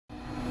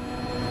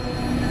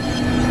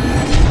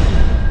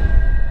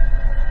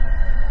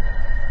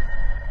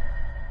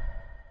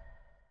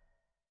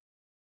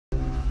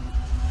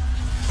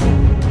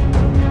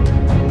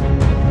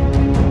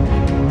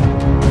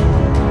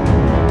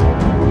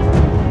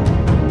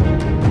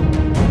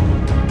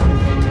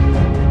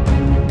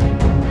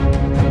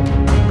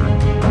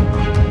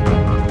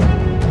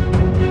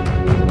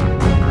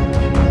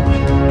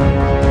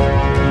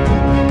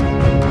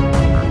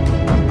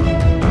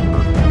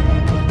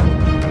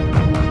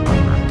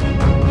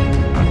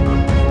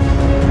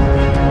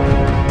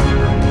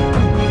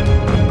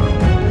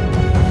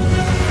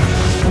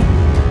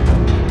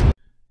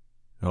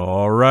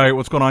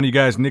going on, you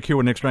guys? Nick here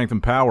with Nick Strength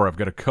and Power. I've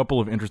got a couple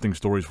of interesting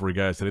stories for you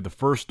guys today. The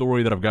first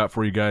story that I've got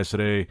for you guys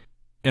today,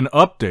 an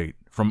update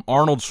from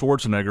Arnold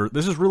Schwarzenegger.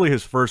 This is really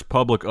his first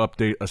public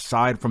update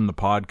aside from the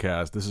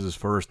podcast. This is his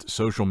first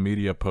social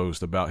media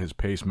post about his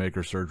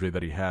pacemaker surgery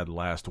that he had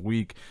last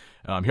week.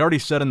 He already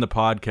said in the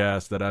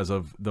podcast that as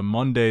of the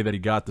Monday that he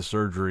got the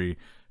surgery,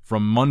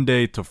 from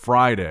Monday to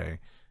Friday,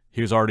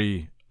 he was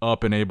already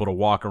up and able to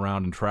walk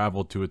around and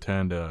travel to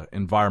attend an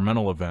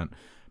environmental event.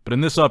 But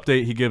in this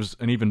update, he gives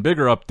an even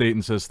bigger update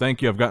and says,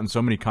 "Thank you, I've gotten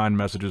so many kind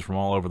messages from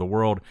all over the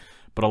world,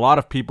 but a lot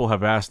of people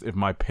have asked if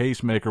my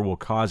pacemaker will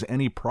cause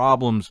any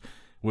problems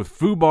with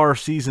FUBAR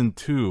Season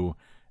 2.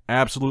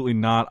 Absolutely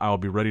not. I'll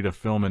be ready to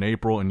film in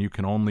April, and you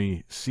can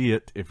only see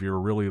it if you're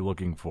really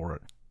looking for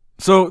it."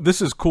 So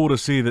this is cool to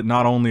see that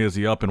not only is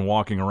he up and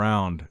walking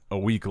around a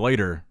week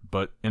later,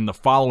 but in the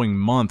following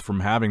month from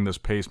having this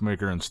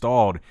pacemaker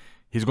installed,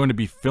 he's going to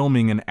be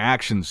filming an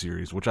action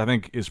series, which I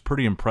think is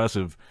pretty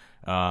impressive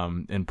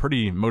and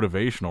pretty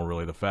motivational,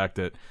 really. The fact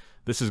that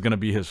this is going to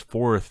be his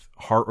fourth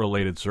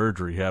heart-related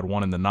surgery. He had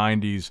one in the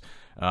 90s,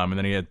 and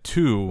then he had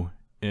two.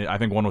 I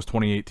think one was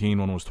 2018,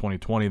 one was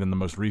 2020, then the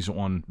most recent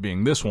one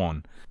being this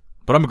one.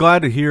 But I'm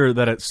glad to hear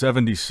that at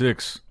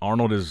 76,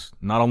 Arnold is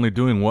not only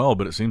doing well,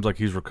 but it seems like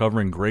he's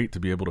recovering great to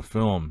be able to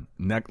film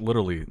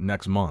literally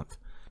next month.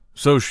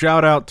 So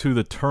shout out to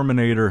the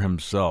Terminator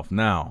himself.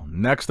 Now,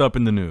 next up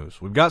in the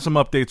news, we've got some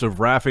updates of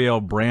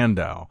Rafael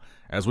Brandao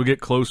as we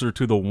get closer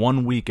to the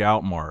 1 week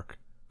out mark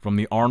from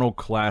the Arnold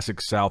Classic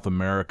South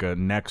America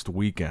next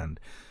weekend.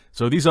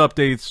 So these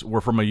updates were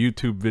from a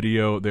YouTube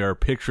video. They are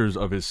pictures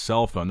of his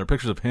cell phone. They're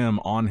pictures of him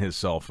on his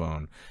cell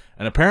phone.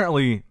 And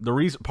apparently,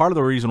 part of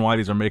the reason why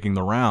these are making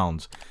the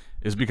rounds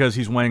is because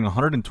he's weighing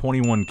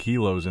 121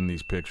 kilos in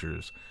these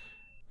pictures,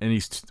 and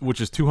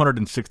which is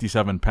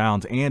 267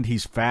 pounds, and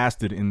he's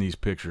fasted in these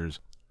pictures,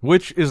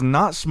 which is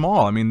not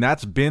small. I mean,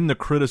 that's been the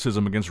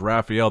criticism against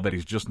Rafael, that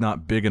he's just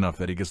not big enough,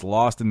 that he gets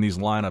lost in these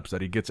lineups,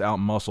 that he gets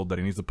out-muscled, that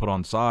he needs to put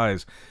on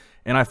size.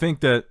 And I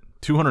think that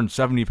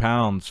 270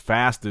 pounds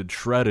fasted,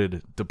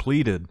 shredded,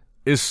 depleted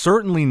is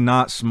certainly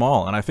not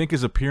small. And I think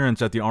his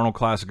appearance at the Arnold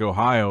Classic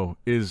Ohio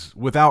is,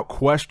 without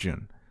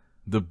question,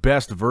 the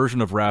best version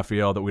of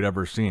Rafael that we'd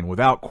ever seen.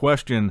 Without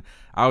question,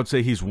 I would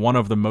say he's one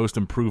of the most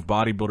improved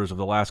bodybuilders of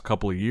the last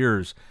couple of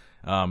years.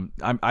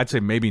 I'd say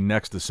maybe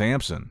next to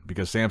Samson,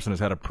 because Samson has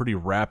had a pretty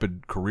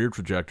rapid career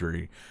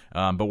trajectory.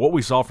 But what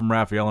we saw from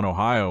Rafael in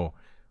Ohio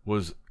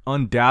was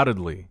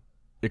undoubtedly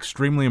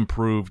extremely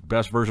improved,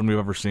 best version we've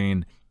ever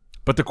seen.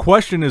 But the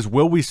question is,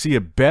 will we see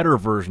a better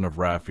version of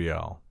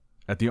Rafael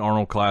at the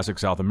Arnold Classic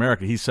South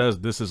America? He says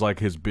this is like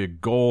his big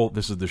goal.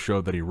 This is the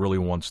show that he really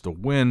wants to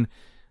win.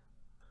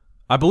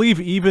 I believe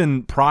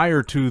even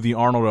prior to the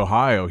Arnold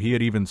Ohio, he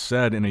had even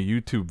said in a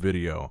YouTube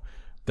video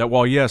that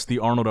while, yes, the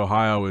Arnold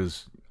Ohio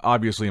is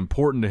obviously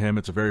important to him,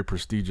 it's a very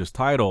prestigious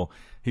title,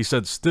 he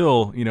said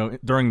still, you know,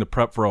 during the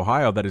prep for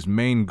Ohio, that his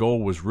main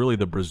goal was really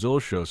the Brazil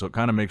show. So it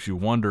kind of makes you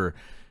wonder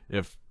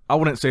if, I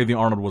wouldn't say the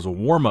Arnold was a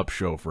warm-up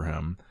show for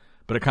him,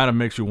 but it kind of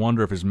makes you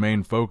wonder if his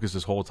main focus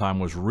this whole time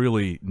was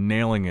really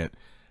nailing it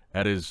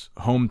at his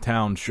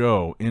hometown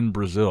show in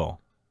Brazil.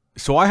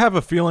 So I have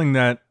a feeling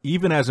that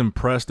even as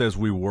impressed as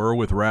we were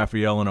with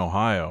Rafael in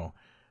Ohio,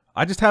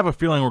 I just have a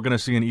feeling we're going to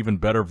see an even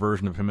better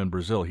version of him in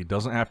Brazil. He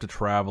doesn't have to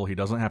travel. He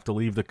doesn't have to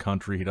leave the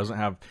country. He doesn't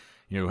have,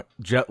 you know,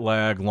 jet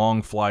lag,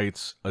 long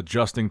flights,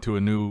 adjusting to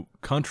a new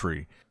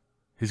country.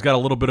 He's got a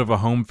little bit of a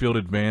home field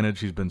advantage.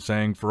 He's been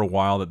saying for a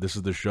while that this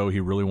is the show he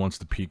really wants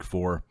to peak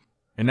for.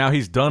 And now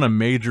he's done a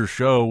major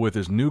show with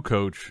his new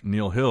coach,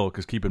 Neil Hill,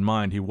 because keep in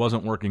mind, he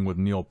wasn't working with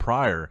Neil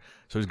prior.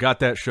 So he's got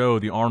that show,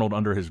 the Arnold,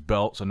 under his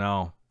belt. So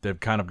now they've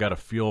kind of got a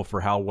feel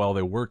for how well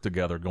they work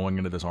together going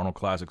into this Arnold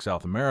Classic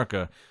South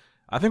America.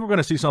 I think we're going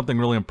to see something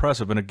really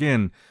impressive. And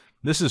again,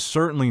 this is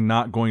certainly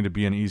not going to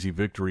be an easy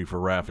victory for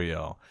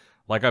Rafael.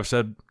 Like I've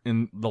said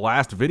in the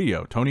last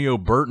video, Tonio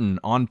Burton,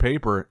 on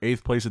paper,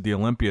 8th place at the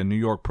Olympia, New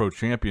York Pro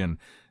Champion,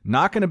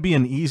 not going to be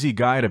an easy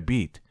guy to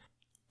beat.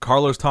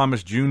 Carlos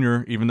Thomas Jr.,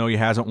 even though he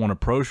hasn't won a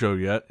pro show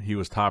yet, he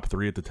was top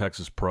 3 at the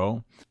Texas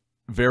Pro.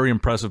 Very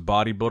impressive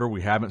bodybuilder.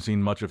 We haven't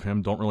seen much of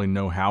him. Don't really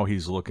know how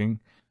he's looking.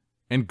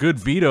 And Good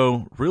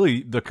Vito,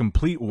 really the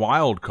complete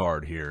wild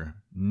card here.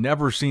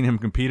 Never seen him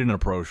compete in a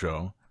pro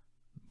show.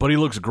 But he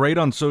looks great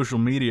on social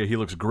media. He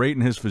looks great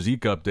in his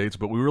physique updates,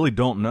 but we really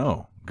don't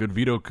know. Good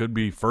Vito could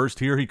be first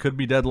here. He could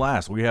be dead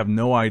last. We have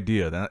no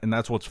idea. And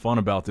that's what's fun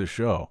about this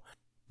show.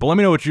 But let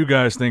me know what you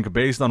guys think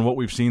based on what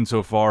we've seen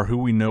so far, who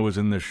we know is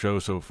in this show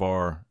so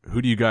far.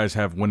 Who do you guys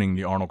have winning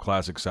the Arnold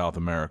Classic South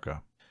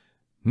America?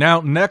 Now,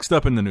 next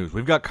up in the news,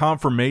 we've got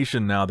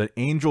confirmation now that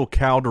Angel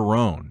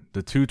Calderon,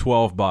 the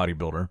 212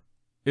 bodybuilder,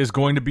 is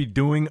going to be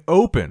doing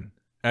open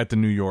at the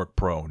New York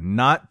Pro,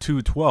 not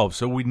 212.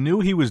 So we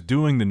knew he was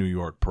doing the New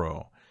York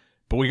Pro,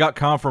 but we got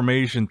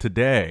confirmation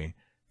today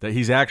that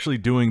he's actually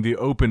doing the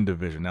open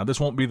division. Now, this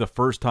won't be the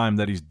first time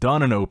that he's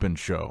done an open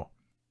show.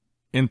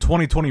 In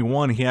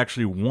 2021, he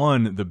actually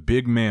won the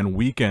Big Man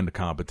Weekend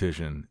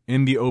competition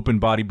in the open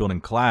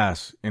bodybuilding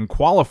class and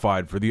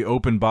qualified for the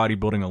Open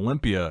Bodybuilding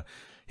Olympia.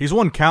 He's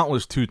won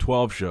countless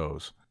 212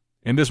 shows.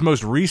 In this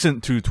most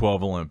recent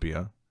 212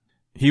 Olympia,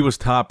 he was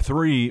top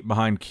 3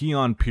 behind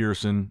Keon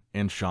Pearson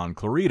and Sean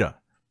Clarita.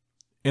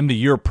 In the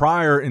year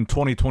prior, in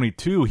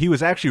 2022, he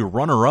was actually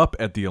runner-up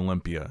at the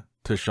Olympia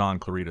to Sean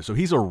Clarita. So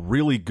he's a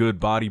really good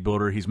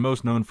bodybuilder. He's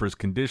most known for his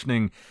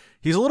conditioning.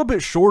 He's a little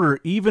bit shorter.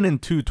 Even in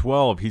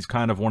 212, he's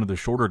kind of one of the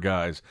shorter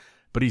guys.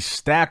 But he's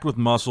stacked with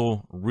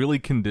muscle, really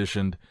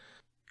conditioned.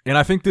 And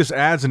I think this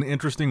adds an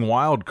interesting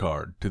wild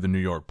card to the New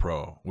York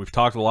Pro. We've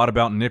talked a lot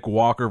about Nick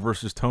Walker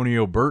versus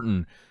Tonio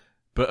Burton.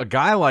 But a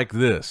guy like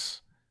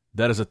this,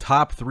 that is a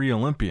top 3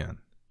 Olympian,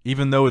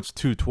 even though it's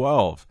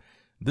 212,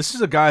 this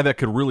is a guy that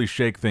could really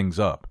shake things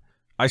up.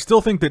 I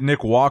still think that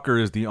Nick Walker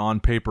is the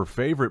on-paper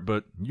favorite,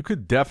 but you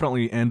could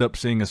definitely end up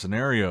seeing a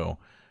scenario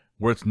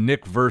where it's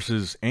Nick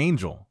versus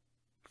Angel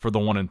for the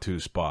 1 and 2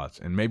 spots,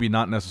 and maybe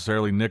not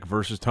necessarily Nick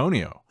versus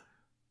Tonio.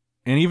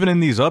 And even in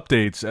these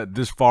updates at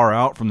this far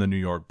out from the New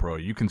York Pro,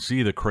 you can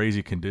see the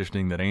crazy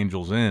conditioning that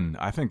Angel's in.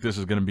 I think this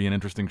is going to be an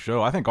interesting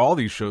show. I think all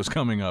these shows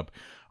coming up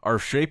are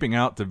shaping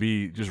out to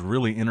be just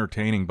really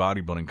entertaining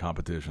bodybuilding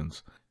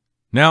competitions.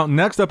 Now,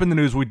 next up in the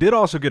news, we did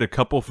also get a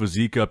couple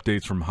physique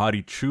updates from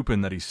Hadi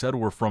Choopan that he said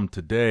were from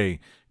today.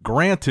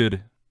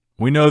 Granted,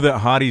 we know that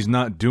Hadi's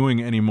not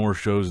doing any more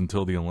shows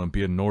until the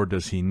Olympia, nor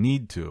does he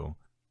need to.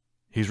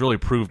 He's really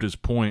proved his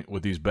point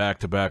with these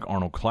back-to-back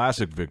Arnold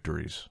Classic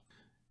victories.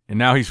 And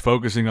now he's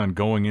focusing on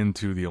going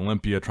into the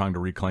Olympia, trying to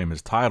reclaim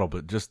his title,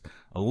 but just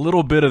a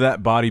little bit of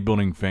that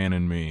bodybuilding fan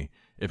in me.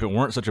 If it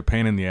weren't such a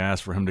pain in the ass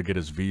for him to get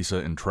his visa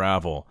and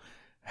travel,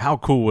 how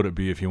cool would it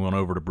be if he went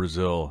over to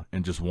Brazil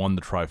and just won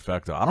the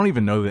trifecta? I don't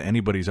even know that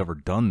anybody's ever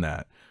done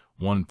that.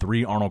 Won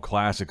 3 Arnold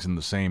Classics in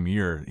the same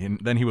year, and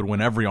then he would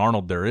win every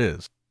Arnold there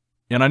is.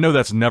 And I know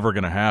that's never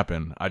going to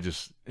happen. I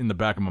just, in the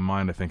back of my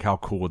mind, I think how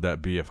cool would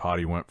that be if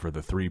Hadi went for the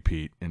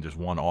 3-peat and just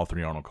won all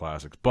 3 Arnold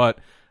Classics. But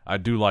I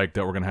do like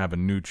that we're going to have a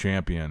new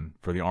champion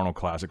for the Arnold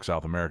Classic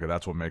South America.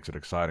 That's what makes it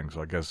exciting.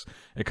 So I guess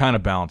it kind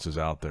of balances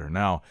out there.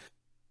 Now,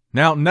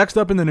 next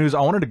up in the news,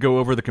 I wanted to go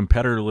over the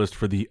competitor list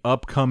for the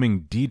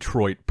upcoming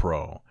Detroit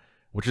Pro,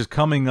 which is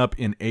coming up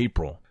in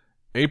April.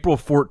 April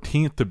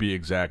 14th to be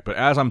exact. But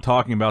as I'm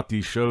talking about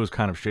these shows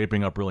kind of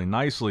shaping up really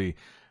nicely,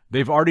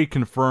 they've already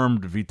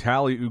confirmed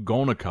Vitaly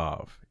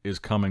Ugonikov is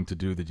coming to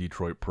do the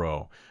Detroit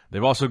Pro.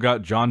 They've also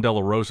got John De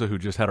La Rosa, who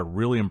just had a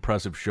really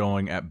impressive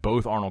showing at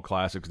both Arnold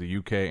Classics, the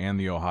UK and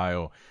the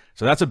Ohio.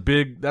 So that's a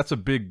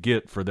big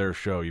get for their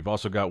show. You've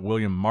also got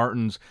William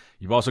Martins.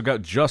 You've also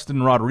got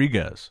Justin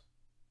Rodriguez.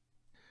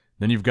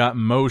 Then you've got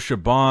Mo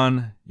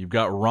Shaban, you've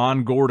got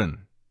Ron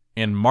Gordon,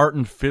 and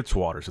Martin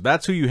Fitzwater. So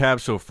that's who you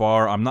have so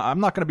far. I'm not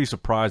going to be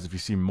surprised if you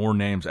see more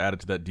names added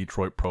to that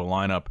Detroit Pro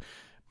lineup.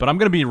 But I'm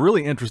going to be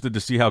really interested to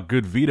see how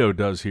good Vito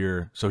does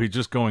here. So he's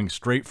just going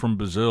straight from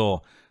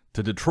Brazil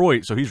to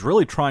Detroit. So he's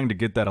really trying to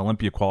get that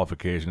Olympia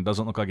qualification. It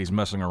doesn't look like he's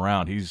messing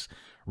around. He's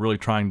really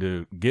trying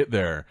to get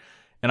there.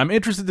 And I'm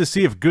interested to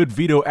see if good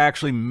Vito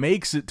actually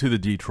makes it to the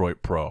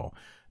Detroit Pro.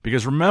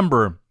 Because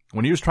remember,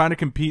 when he was trying to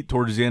compete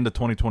towards the end of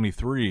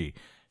 2023,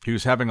 he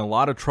was having a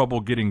lot of trouble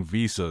getting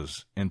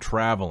visas and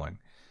traveling.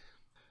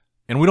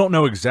 And we don't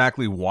know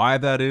exactly why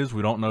that is.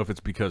 We don't know if it's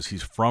because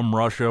he's from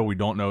Russia. We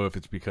don't know if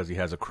it's because he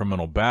has a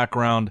criminal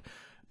background.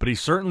 But he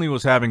certainly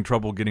was having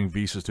trouble getting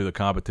visas to the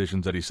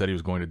competitions that he said he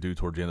was going to do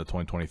towards the end of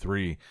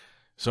 2023.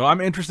 So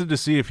I'm interested to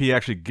see if he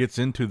actually gets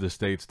into the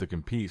States to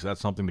compete. So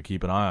that's something to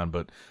keep an eye on.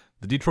 But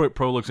the Detroit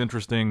Pro looks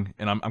interesting,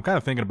 and I'm kind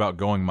of thinking about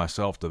going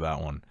myself to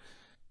that one.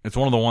 It's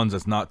one of the ones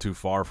that's not too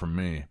far from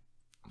me,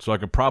 so I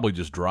could probably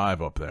just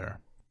drive up there.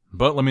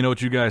 But let me know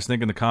what you guys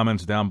think in the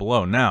comments down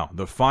below. Now,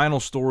 the final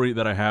story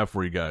that I have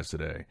for you guys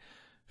today.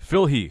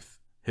 Phil Heath,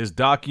 his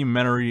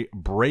documentary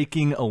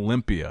Breaking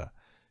Olympia,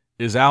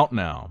 is out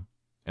now.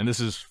 And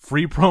this is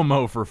free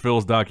promo for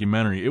Phil's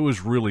documentary. It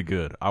was really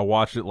good. I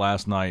watched it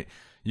last night.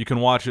 You can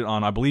watch it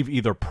on, I believe,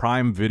 either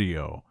Prime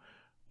Video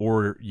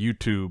or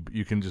YouTube.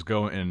 You can just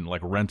go and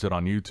rent it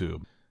on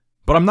YouTube.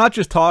 But I'm not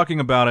just talking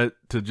about it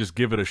to just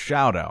give it a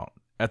shout out.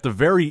 At the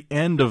very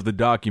end of the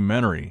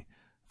documentary,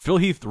 Phil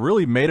Heath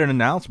really made an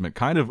announcement,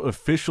 kind of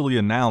officially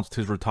announced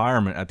his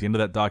retirement at the end of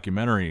that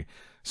documentary,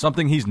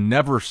 something he's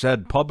never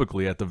said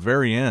publicly. At the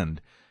very end,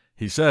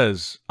 he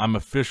says, "I'm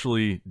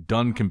officially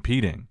done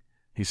competing."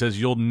 He says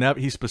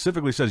he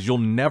specifically says you'll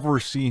never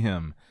see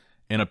him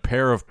in a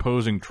pair of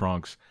posing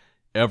trunks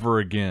ever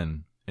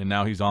again. And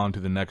now he's on to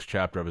the next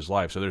chapter of his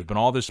life. So there's been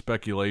all this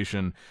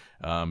speculation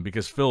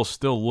because Phil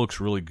still looks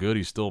really good.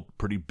 He's still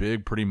pretty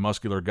big, pretty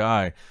muscular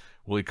guy.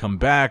 Will he come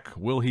back?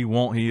 Will he,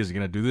 won't he? Is he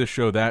going to do this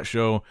show, that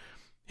show?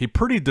 He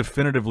pretty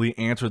definitively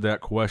answered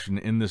that question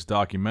in this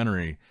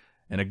documentary.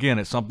 And again,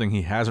 it's something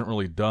he hasn't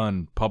really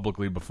done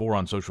publicly before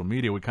on social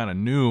media. We kind of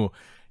knew,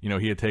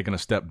 he had taken a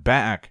step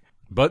back.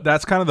 But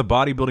that's kind of the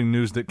bodybuilding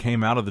news that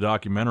came out of the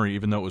documentary,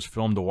 even though it was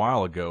filmed a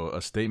while ago.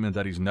 A statement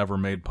that he's never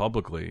made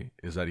publicly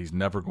is that he's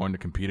never going to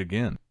compete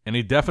again. And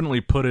he definitely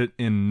put it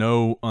in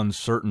no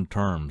uncertain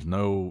terms.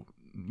 No,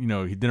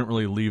 he didn't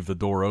really leave the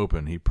door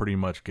open. He pretty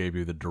much gave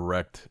you the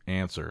direct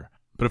answer.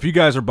 But if you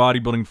guys are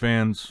bodybuilding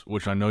fans,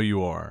 which I know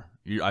you are,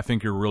 I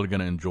think you're really going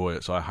to enjoy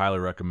it, so I highly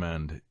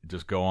recommend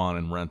just go on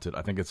and rent it.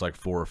 I think it's like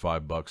 $4 or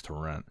 $5 to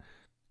rent.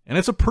 And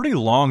it's a pretty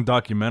long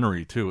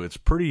documentary, too. It's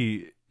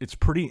pretty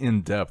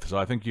in-depth, so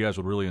I think you guys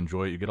would really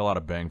enjoy it. You get a lot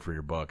of bang for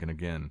your buck, and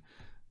again,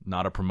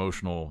 not a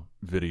promotional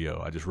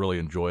video. I just really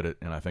enjoyed it,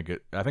 and I think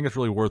it's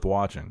really worth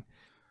watching.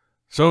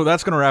 So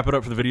that's going to wrap it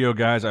up for the video,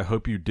 guys. I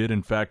hope you did,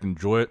 in fact,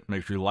 enjoy it.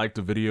 Make sure you like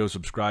the video,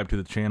 subscribe to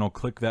the channel,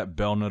 click that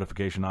bell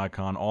notification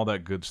icon, all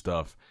that good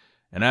stuff.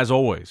 And as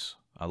always,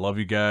 I love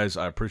you guys.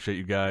 I appreciate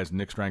you guys.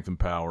 Nick Strength and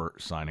Power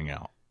signing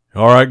out.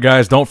 All right,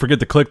 guys, don't forget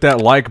to click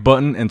that like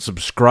button and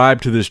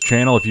subscribe to this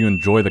channel if you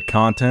enjoy the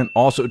content.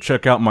 Also,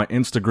 check out my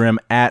Instagram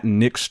at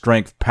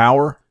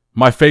NICKS&P,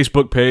 my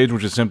Facebook page,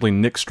 which is simply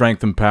Nick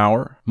Strength and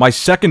Power, my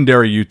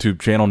secondary YouTube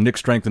channel, Nick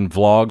Strength and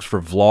Vlogs,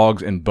 for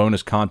vlogs and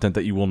bonus content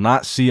that you will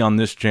not see on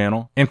this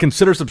channel, and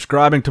consider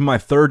subscribing to my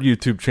third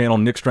YouTube channel,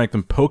 Nick Strength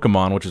and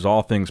Pokemon, which is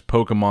all things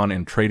Pokemon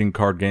and trading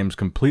card games,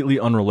 completely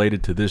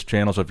unrelated to this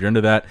channel. So if you're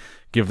into that,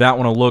 give that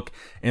one a look.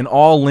 And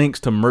all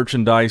links to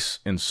merchandise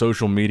and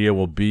social media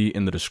will be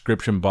in the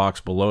description box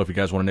below. If you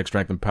guys want a Nick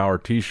Strength and Power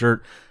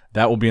t-shirt,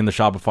 that will be in the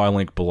Shopify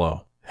link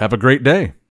below. Have a great day.